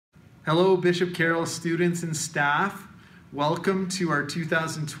Hello, Bishop Carroll students and staff. Welcome to our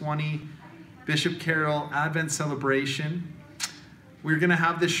 2020 Bishop Carroll Advent celebration. We're going to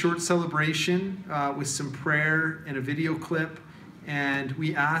have this short celebration with some prayer and a video clip, and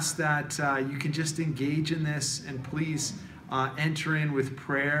we ask that you can just engage in this and please enter in with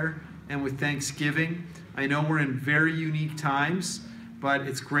prayer and with thanksgiving. I know we're in very unique times, but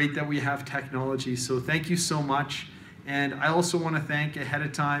it's great that we have technology, so thank you so much. And I also want to thank ahead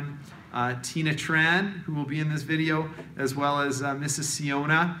of time Tina Tran, who will be in this video, as well as Mrs.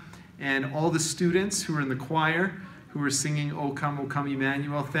 Ciona, and all the students who are in the choir, who are singing O Come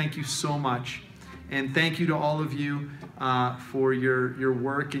Emmanuel. Thank you so much. And thank you to all of you for your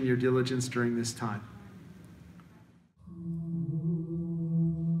work and your diligence during this time.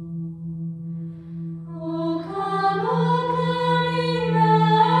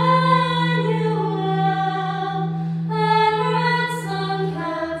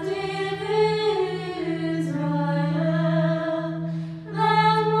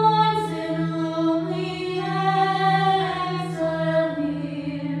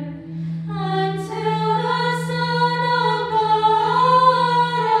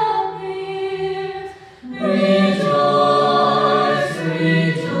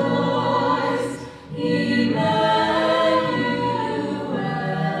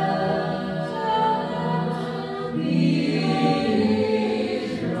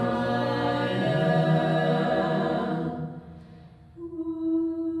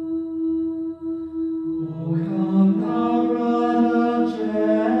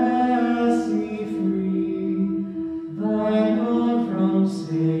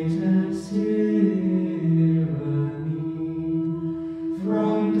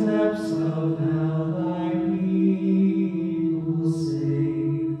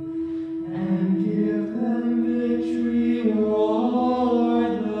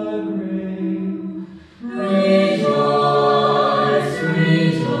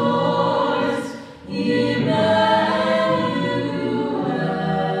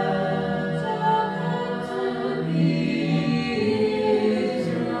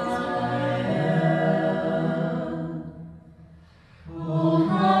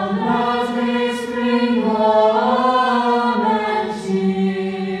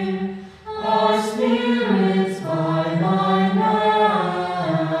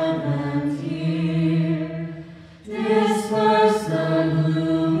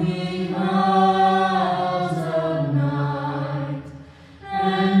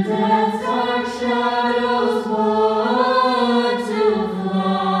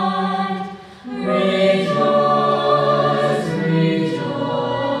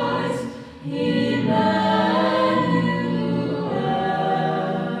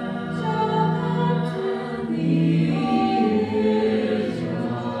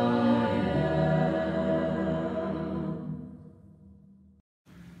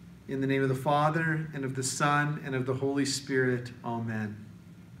 In the name of the Father, and of the Son, and of the Holy Spirit, amen.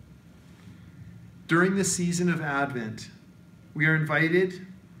 During the season of Advent, we are invited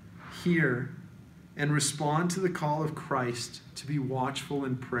here and respond to the call of Christ to be watchful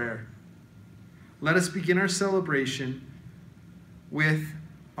in prayer. Let us begin our celebration with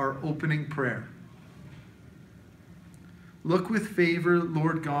our opening prayer. Look with favor,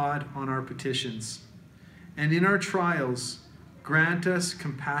 Lord God, on our petitions, and in our trials, grant us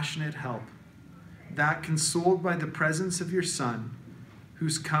compassionate help, that consoled by the presence of your Son,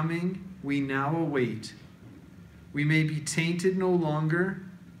 whose coming we now await, we may be tainted no longer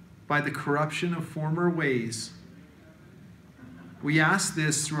by the corruption of former ways. We ask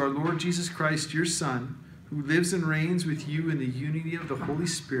this through our Lord Jesus Christ, your Son, who lives and reigns with you in the unity of the Holy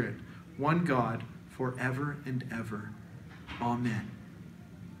Spirit, one God, forever and ever. Amen.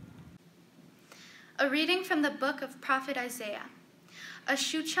 A reading from the book of prophet Isaiah. A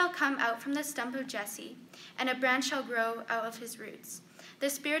shoot shall come out from the stump of Jesse, and a branch shall grow out of his roots. The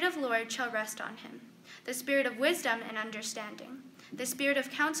Spirit of the Lord shall rest on him, the Spirit of wisdom and understanding, the Spirit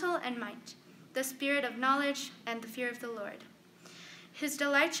of counsel and might, the Spirit of knowledge and the fear of the Lord. His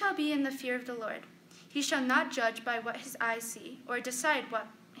delight shall be in the fear of the Lord. He shall not judge by what his eyes see, or decide what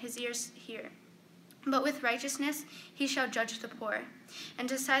his ears hear. But with righteousness he shall judge the poor, and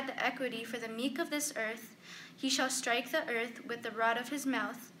decide the equity for the meek of this earth. He shall strike the earth with the rod of his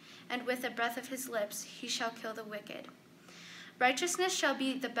mouth, and with the breath of his lips he shall kill the wicked. Righteousness shall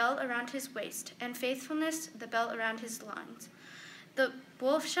be the belt around his waist, and faithfulness the belt around his loins. The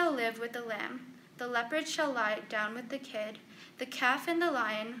wolf shall live with the lamb, the leopard shall lie down with the kid, the calf and the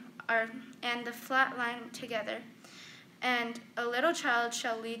lion and the flat lion together, and a little child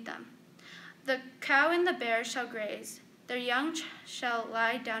shall lead them. The cow and the bear shall graze, Their young shall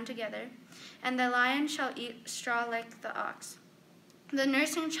lie down together, and the lion shall eat straw like the ox. The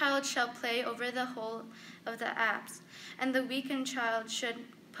nursing child shall play over the hole of the asp, and the weakened child should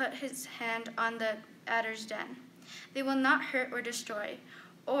put his hand on the adder's den. They will not hurt or destroy,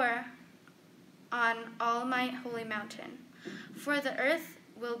 or on all my holy mountain. For the earth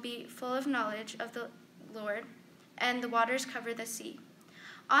will be full of knowledge of the Lord, and the waters cover the sea.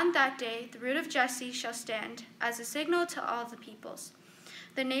 On that day the root of Jesse shall stand as a signal to all the peoples.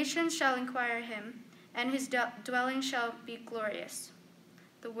 The nations shall inquire him, and his dwelling shall be glorious.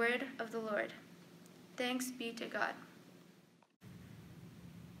 The word of the Lord. Thanks be to God.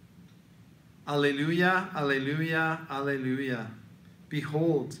 Alleluia, alleluia, alleluia.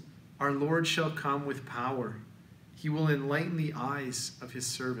 Behold, our Lord shall come with power. He will enlighten the eyes of his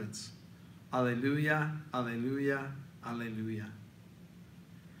servants. Alleluia, alleluia, alleluia.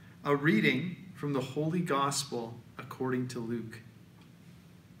 A reading from the Holy Gospel according to Luke.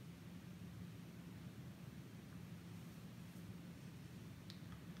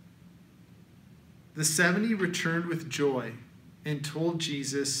 The 70 returned with joy and told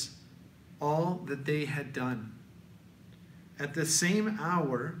Jesus all that they had done. At the same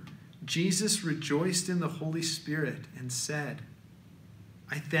hour, Jesus rejoiced in the Holy Spirit and said,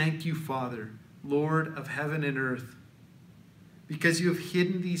 I thank you, Father, Lord of heaven and earth, because you have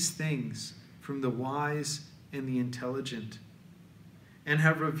hidden these things from the wise and the intelligent, and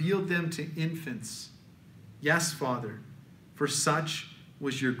have revealed them to infants. Yes, Father, for such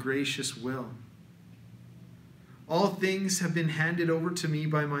was your gracious will. All things have been handed over to me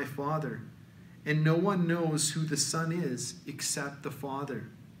by my Father, and no one knows who the Son is except the Father,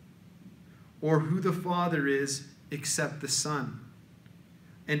 or who the Father is except the Son,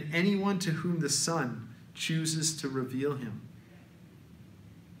 and anyone to whom the Son chooses to reveal him.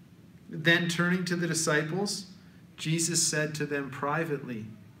 Then turning to the disciples, Jesus said to them privately,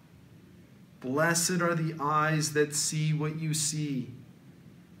 Blessed are the eyes that see what you see.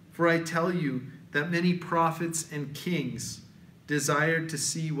 For I tell you that many prophets and kings desired to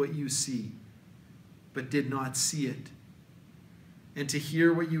see what you see, but did not see it, and to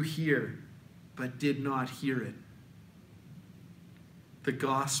hear what you hear, but did not hear it. The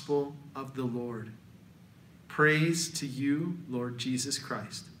Gospel of the Lord. Praise to you, Lord Jesus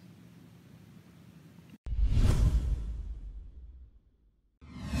Christ.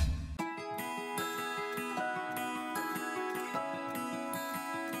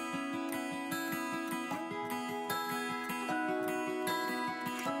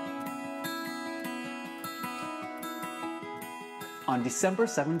 On December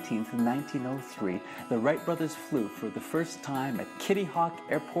 17, 1903, the Wright brothers flew for the first time at Kitty Hawk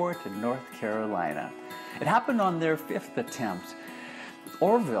Airport in North Carolina. It happened on their fifth attempt.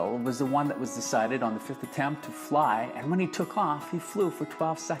 Orville was the one that was decided on the fifth attempt to fly, and when he took off, he flew for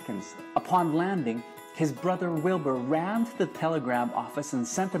 12 seconds. Upon landing, his brother Wilbur ran to the telegram office and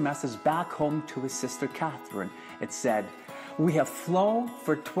sent a message back home to his sister Catherine. It said, "We have flown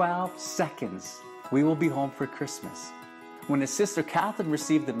for 12 seconds. We will be home for Christmas." When his sister Catherine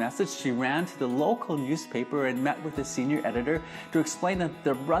received the message, she ran to the local newspaper and met with the senior editor to explain that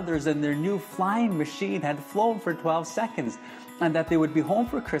their brothers and their new flying machine had flown for 12 seconds and that they would be home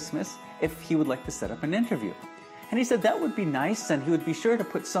for Christmas if he would like to set up an interview. And he said that would be nice, and he would be sure to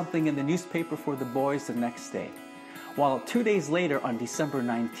put something in the newspaper for the boys the next day. While 2 days later, on December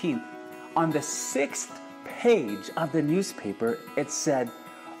 19th, on the 6th page of the newspaper, it said,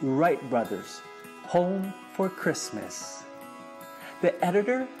 "Wright brothers, home for Christmas." The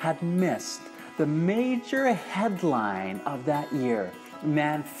editor had missed the major headline of that year,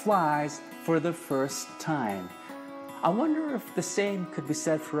 "Man flies for the first time." I wonder if the same could be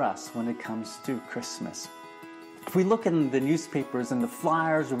said for us when it comes to Christmas. If we look in the newspapers and the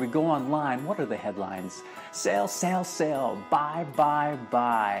flyers, or we go online, what are the headlines? Sail, sail, sail, buy, buy,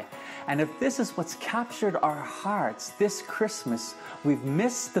 buy. And if this is what's captured our hearts this Christmas, we've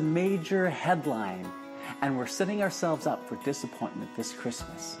missed the major headline, and we're setting ourselves up for disappointment this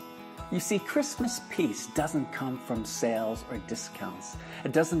Christmas. You see, Christmas peace doesn't come from sales or discounts.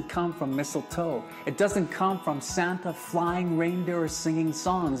 It doesn't come from mistletoe. It doesn't come from Santa flying reindeer or singing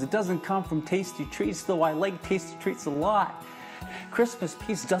songs. It doesn't come from tasty treats, though I like tasty treats a lot. Christmas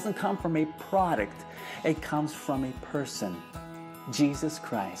peace doesn't come from a product. It comes from a person, Jesus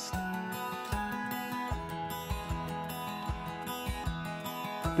Christ.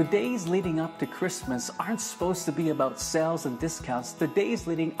 The days leading up to Christmas aren't supposed to be about sales and discounts. The days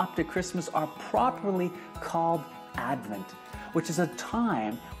leading up to Christmas are properly called Advent, which is a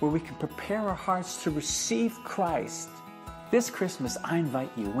time where we can prepare our hearts to receive Christ This Christmas, I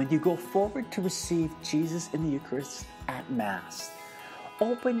invite you, when you go forward to receive Jesus in the Eucharist at Mass,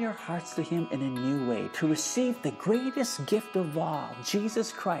 open your hearts to Him in a new way, to receive the greatest gift of all,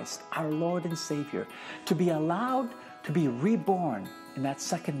 Jesus Christ, our Lord and Savior, to be allowed to be reborn in that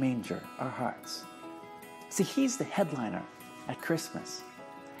second manger, our hearts. See, He's the headliner at Christmas.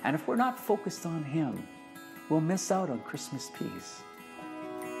 And if we're not focused on Him, we'll miss out on Christmas peace.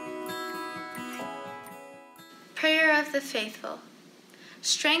 Prayer of the Faithful.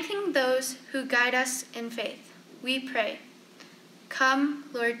 Strengthen those who guide us in faith, we pray. Come,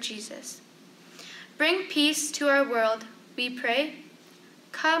 Lord Jesus. Bring peace to our world, we pray.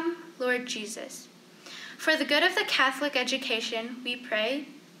 Come, Lord Jesus. For the good of the Catholic education, we pray.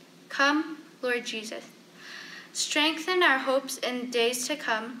 Come, Lord Jesus. Strengthen our hopes in days to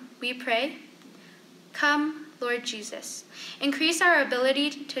come, we pray. Come, Lord Jesus. Increase our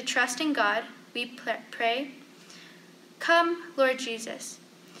ability to trust in God, we pray. Come, Lord Jesus.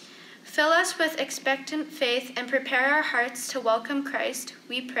 Fill us with expectant faith and prepare our hearts to welcome Christ,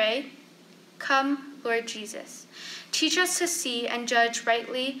 we pray. Come, Lord Jesus. Teach us to see and judge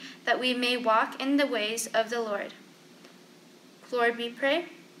rightly, that we may walk in the ways of the Lord. Lord, we pray.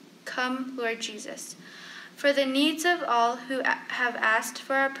 Come, Lord Jesus. For the needs of all who have asked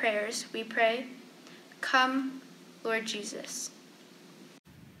for our prayers, we pray. Come, Lord Jesus.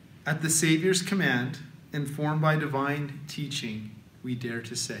 At the Savior's command, informed by divine teaching, we dare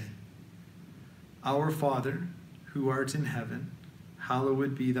to say, Our Father, who art in heaven,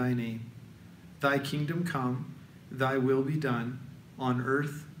 hallowed be thy name. Thy kingdom come, thy will be done, on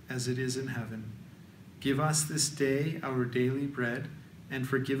earth as it is in heaven. Give us this day our daily bread, and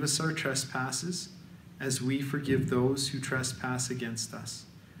forgive us our trespasses, as we forgive those who trespass against us.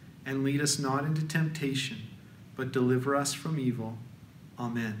 And lead us not into temptation, but deliver us from evil.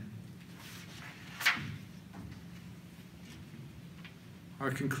 Amen. Our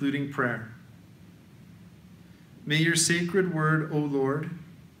concluding prayer. May your sacred word, O Lord,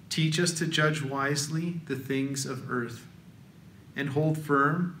 teach us to judge wisely the things of earth, and hold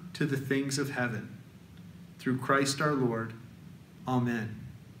firm to the things of heaven. Through Christ our Lord. Amen.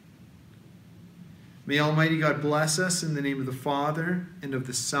 May Almighty God bless us in the name of the Father, and of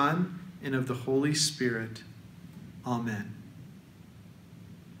the Son, and of the Holy Spirit. Amen.